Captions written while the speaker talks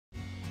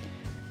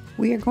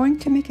We are going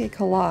to make a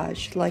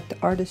collage like the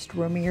artist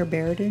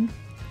Romare,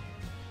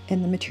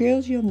 and the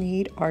materials you'll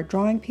need are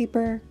drawing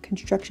paper,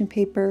 construction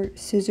paper,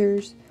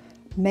 scissors,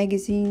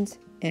 magazines,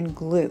 and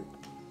glue.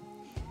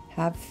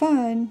 Have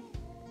fun!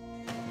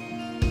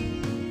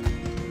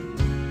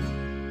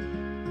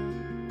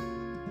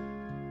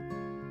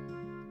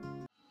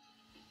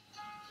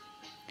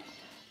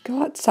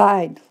 Go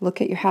outside,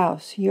 look at your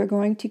house. You're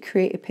going to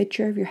create a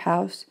picture of your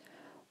house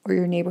or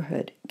your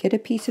neighborhood. Get a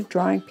piece of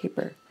drawing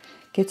paper.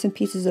 Get some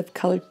pieces of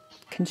colored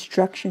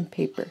construction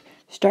paper.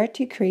 Start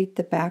to create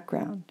the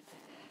background,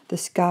 the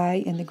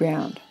sky and the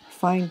ground.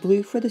 Find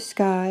blue for the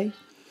sky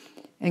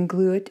and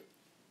glue it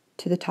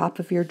to the top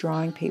of your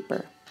drawing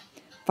paper.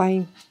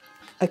 Find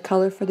a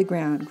color for the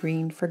ground,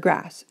 green for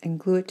grass, and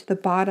glue it to the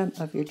bottom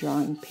of your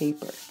drawing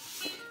paper.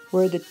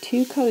 Where the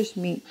two colors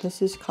meet,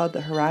 this is called the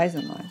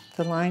horizon line,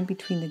 the line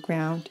between the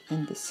ground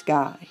and the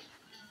sky.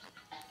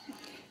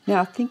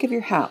 Now think of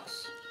your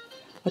house.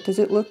 What does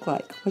it look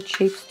like? What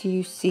shapes do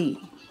you see?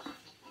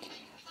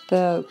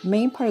 The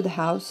main part of the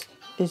house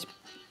is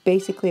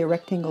basically a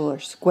rectangle or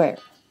square.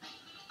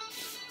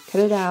 Cut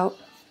it out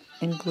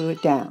and glue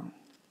it down.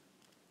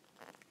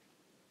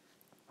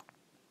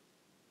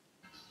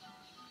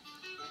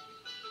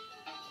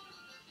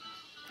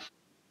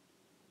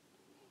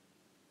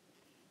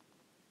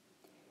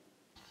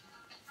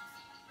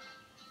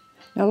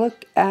 Now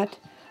look at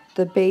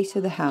the base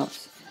of the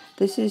house.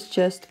 This is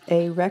just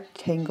a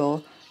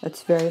rectangle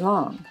that's very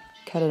long.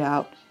 Cut it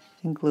out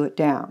and glue it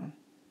down.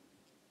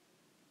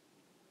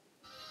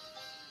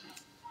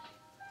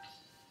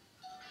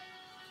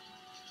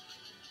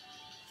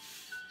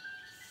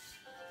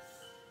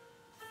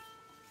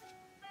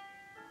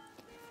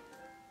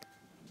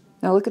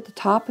 Now look at the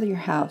top of your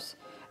house.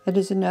 It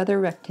is another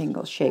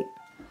rectangle shape.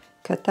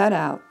 Cut that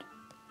out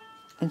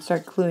and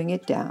start gluing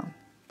it down.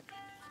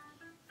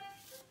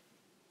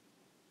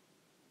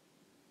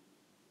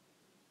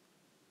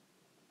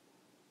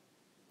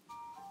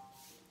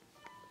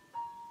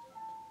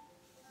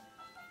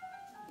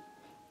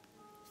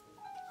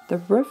 The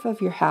roof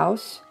of your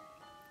house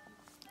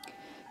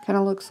kind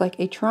of looks like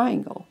a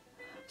triangle.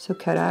 So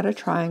cut out a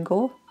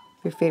triangle,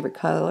 your favorite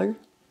color,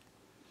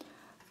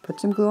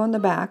 put some glue on the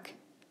back,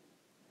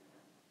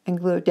 and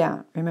glue it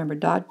down. Remember,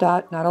 dot,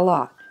 dot, not a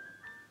lot.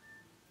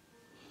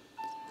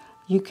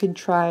 You can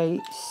try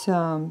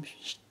some,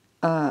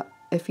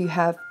 if you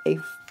have a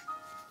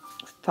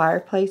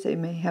fireplace, it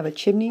may have a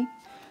chimney,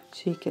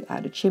 so you could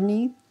add a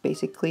chimney.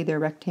 Basically, they're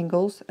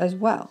rectangles as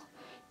well.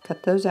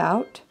 Cut those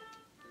out.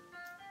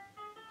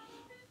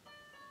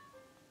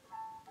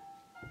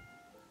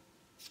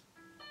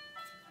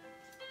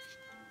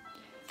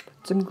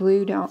 Put some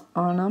glue down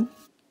on them.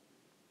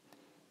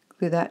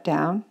 Glue that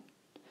down.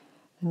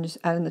 And just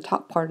add in the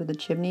top part of the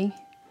chimney.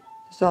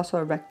 This is also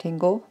a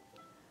rectangle.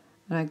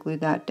 And I glue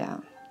that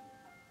down.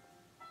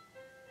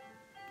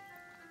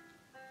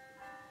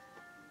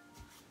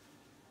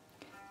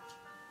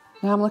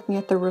 Now I'm looking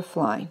at the roof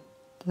line,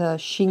 the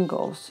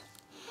shingles.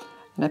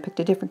 And I picked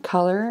a different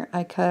color.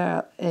 I cut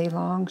out a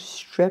long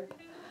strip,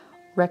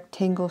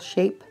 rectangle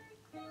shape.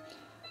 I'm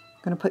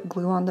going to put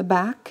glue on the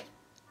back.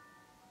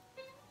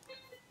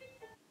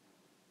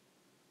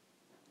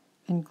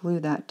 And glue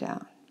that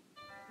down.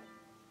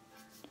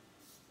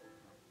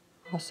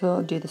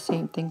 Also do the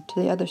same thing to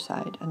the other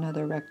side,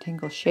 another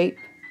rectangle shape.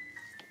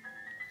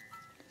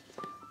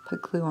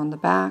 Put glue on the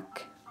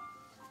back.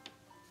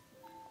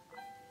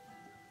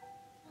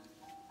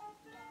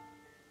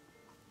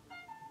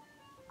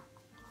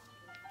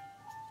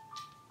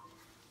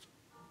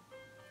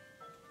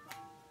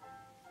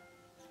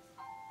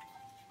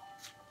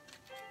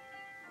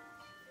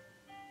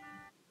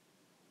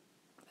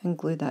 And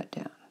glue that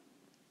down.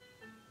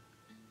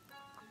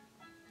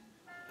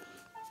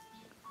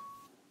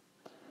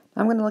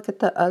 I'm going to look at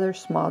the other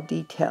small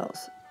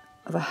details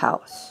of a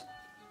house.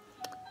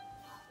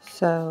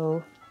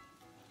 So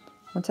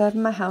once I have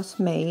my house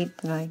made,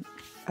 then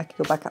I can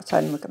go back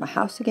outside and look at my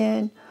house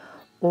again.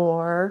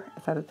 Or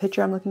if I have a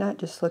picture I'm looking at,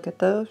 just look at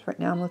those. Right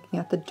now I'm looking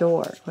at the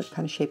door. What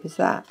kind of shape is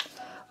that?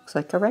 Looks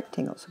like a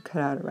rectangle. So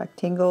cut out a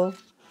rectangle,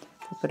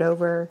 flip it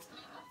over,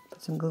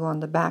 put some glue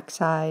on the back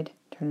side,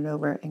 turn it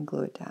over, and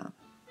glue it down.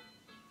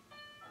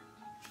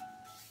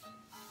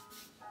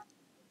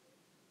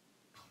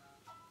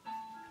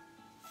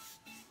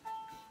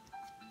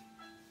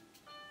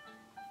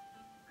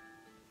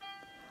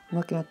 I'm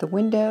looking at the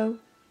window.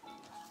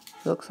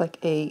 It looks like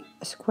a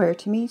square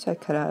to me, so I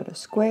cut out a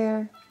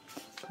square,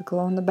 put glue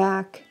on the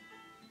back,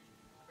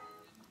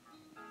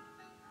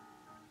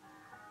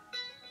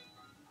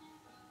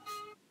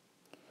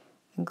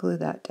 and glue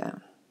that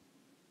down.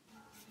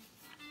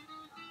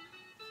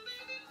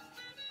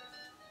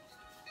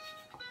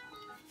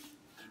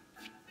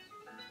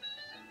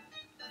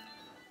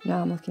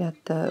 Now I'm looking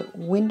at the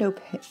window,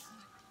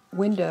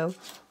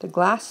 the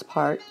glass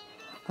part.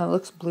 It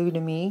looks blue to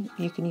me.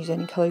 You can use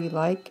any color you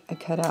like. I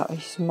cut out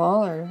a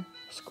smaller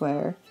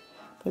square,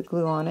 put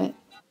glue on it,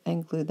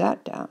 and glue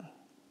that down.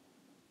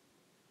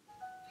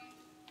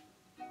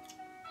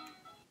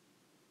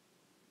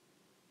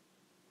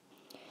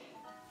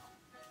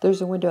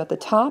 There's a window at the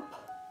top.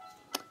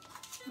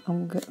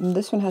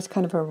 This one has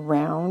kind of a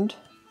round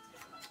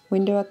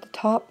window at the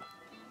top.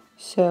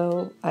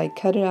 So I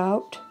cut it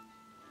out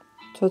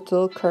so it's a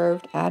little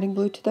curved, adding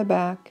glue to the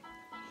back.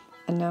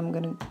 And now I'm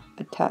going to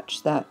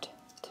attach that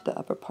to the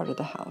upper part of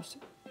the house.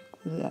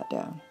 Glue that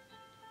down.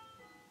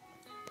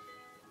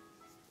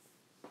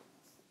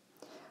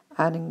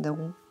 Adding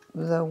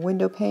the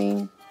window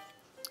pane.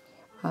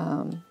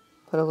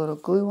 Put a little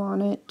glue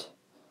on it.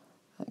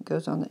 It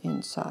goes on the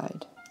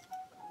inside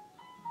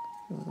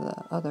of the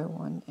other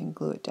one and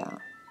glue it down.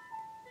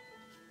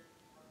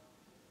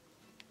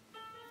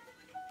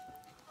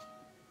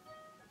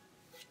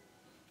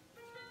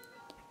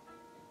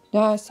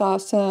 Now I saw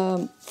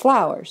some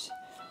flowers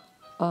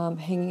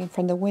hanging in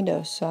front of the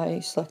window, so I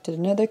selected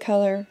another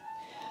color.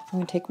 I'm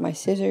going to take my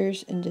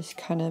scissors and just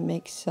kind of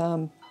make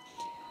some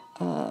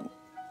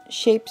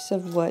shapes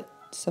of what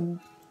some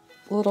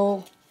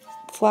little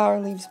flower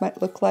leaves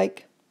might look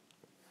like.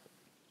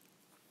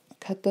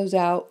 Cut those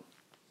out.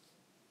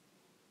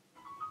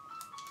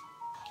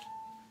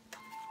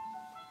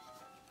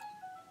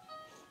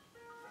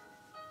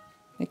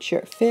 Make sure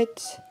it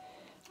fits.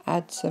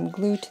 Add some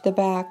glue to the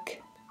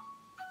back.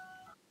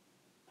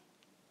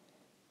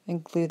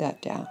 And glue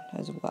that down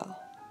as well.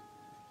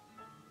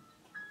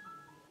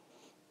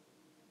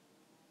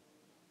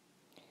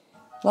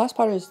 Last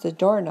part is the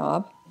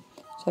doorknob.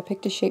 So I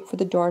picked a shape for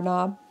the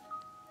doorknob.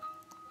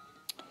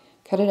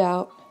 Cut it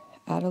out.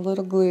 Add a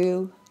little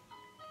glue.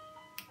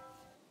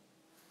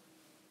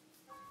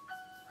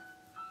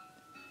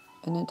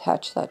 And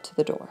attach that to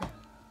the door.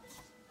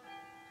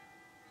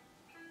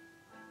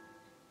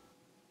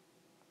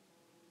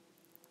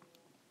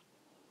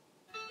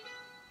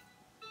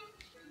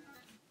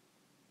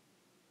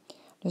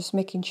 Just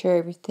making sure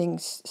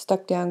everything's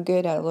stuck down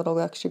good. Add a little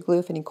extra glue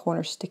if any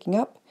corners sticking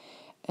up.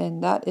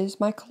 And that is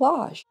my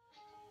collage.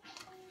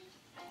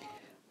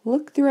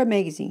 Look through a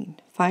magazine.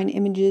 Find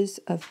images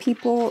of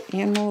people,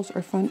 animals,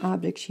 or fun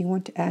objects you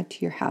want to add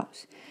to your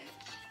house.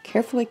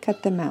 Carefully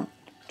cut them out.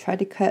 Try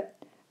to cut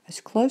as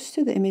close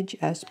to the image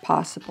as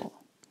possible.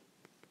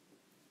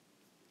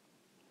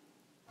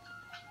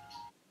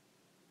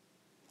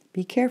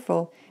 Be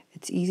careful.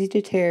 It's easy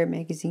to tear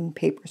magazine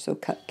paper, so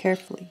cut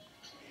carefully.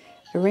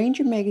 Arrange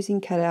your magazine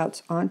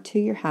cutouts onto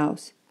your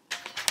house.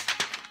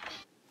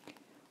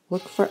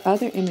 Look for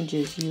other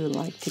images you would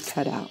like to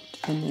cut out,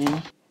 and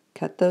then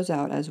cut those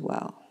out as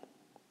well.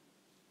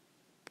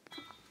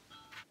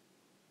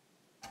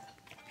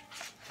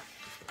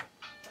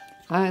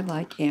 I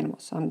like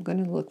animals, so I'm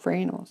going to look for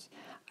animals.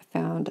 I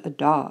found a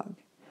dog.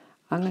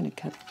 I'm going to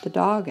cut the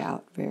dog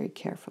out very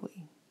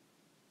carefully.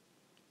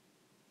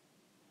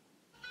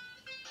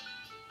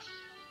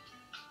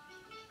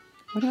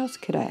 What else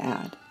could I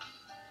add?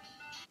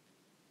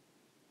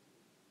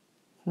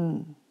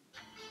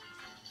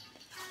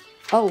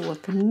 Oh,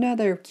 look,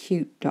 another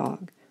cute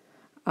dog.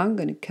 I'm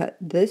going to cut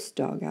this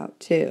dog out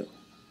too.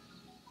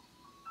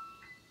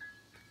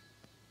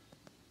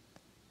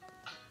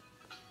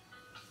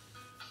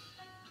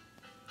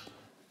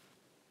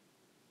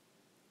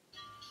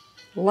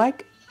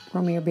 Like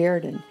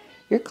Romare,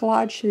 your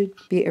collage should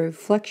be a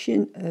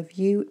reflection of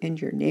you and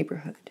your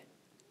neighborhood.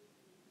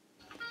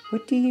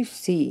 What do you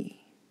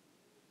see?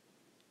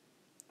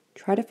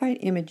 Try to find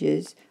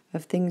images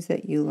of things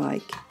that you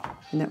like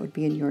and that would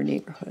be in your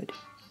neighborhood.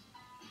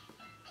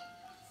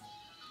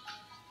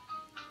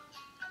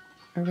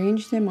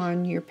 Arrange them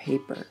on your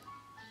paper.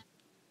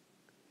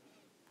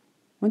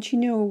 Once you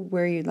know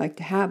where you'd like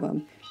to have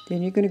them,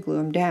 then you're going to glue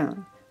them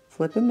down.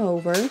 Flip them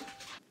over.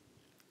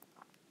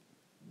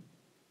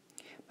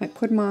 Might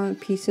put them on a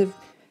piece of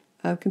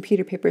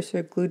computer paper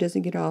so glue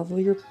doesn't get all over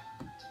your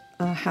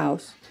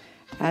house.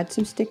 Add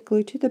some stick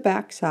glue to the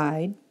back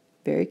side,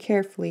 very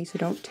carefully so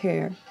don't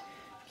tear.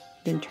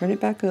 Then turn it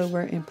back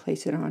over and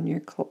place it on your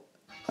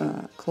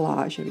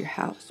collage of your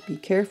house. Be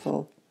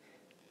careful.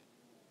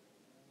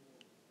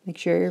 Make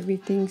sure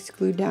everything's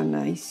glued down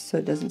nice so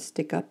it doesn't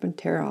stick up and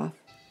tear off.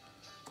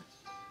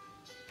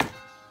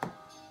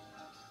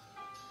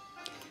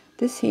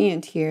 This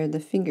hand here, the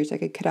fingers, I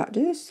could cut out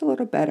just a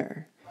little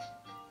better.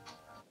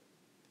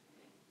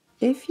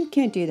 If you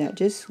can't do that,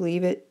 just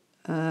leave it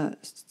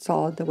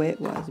solid the way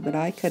it was. But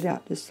I cut it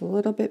out just a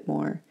little bit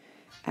more,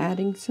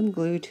 adding some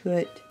glue to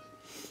it,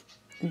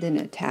 and then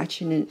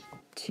attaching it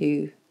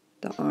to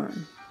the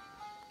arm.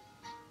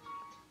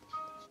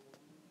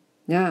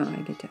 Now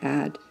I get to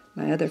add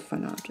my other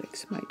fun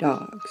objects, my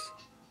dogs.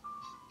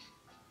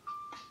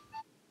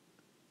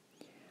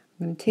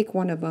 I'm going to take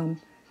one of them,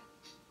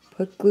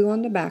 put glue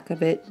on the back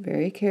of it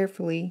very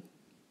carefully,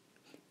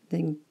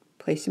 then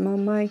place him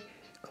on my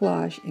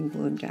collage and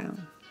glue him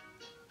down.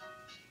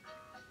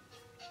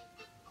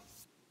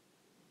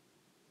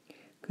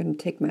 I'm going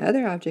to take my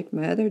other object,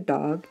 my other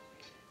dog,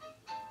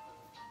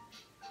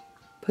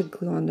 put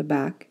glue on the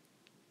back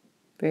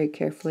very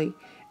carefully,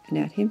 and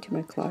add him to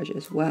my collage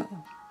as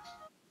well.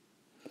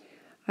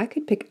 I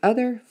could pick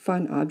other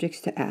fun objects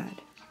to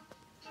add.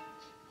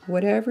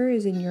 Whatever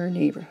is in your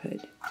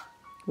neighborhood,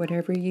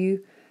 whatever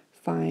you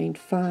find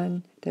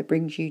fun that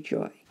brings you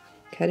joy.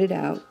 cut it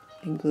out,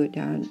 and glue it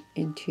down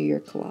into your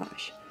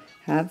collage.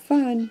 Have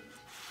fun!